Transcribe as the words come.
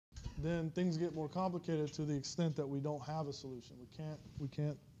then things get more complicated to the extent that we don't have a solution. We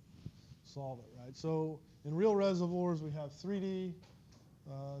can't solve it, right? So in real reservoirs, we have 3D,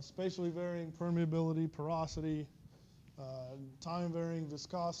 spatially varying permeability, porosity, time varying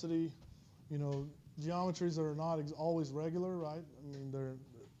viscosity, geometries that are not always regular, right? I mean,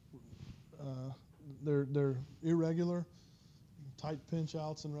 they're irregular, tight pinch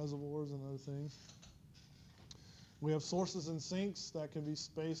outs in reservoirs and other things. We have sources and sinks that can be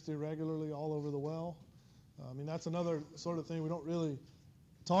spaced irregularly all over the well. I mean, that's another sort of thing. We don't really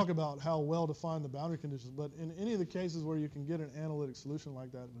talk about how well defined the boundary conditions, but in any of the cases where you can get an analytic solution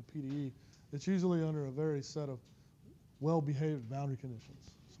like that in a PDE, it's usually under a very set of well-behaved boundary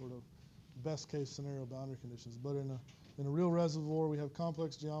conditions, sort of best case scenario boundary conditions. But in a real reservoir, we have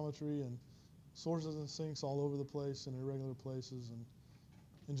complex geometry and sources and sinks all over the place in irregular places, and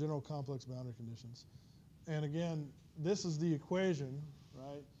in general complex boundary conditions. And again, this is the equation,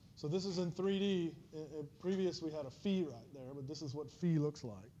 right? So this is in 3D. Previous we had a phi right there, but this is what phi looks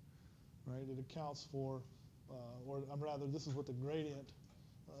like, right? It accounts for, or rather, this is what the gradient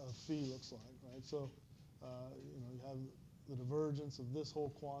of phi looks like, right? So you have the divergence of this whole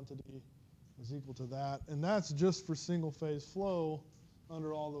quantity is equal to that, and that's just for single phase flow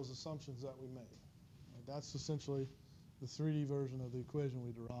under all those assumptions that we made. Right? That's essentially the 3D version of the equation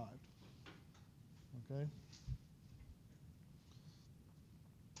we derived. Okay.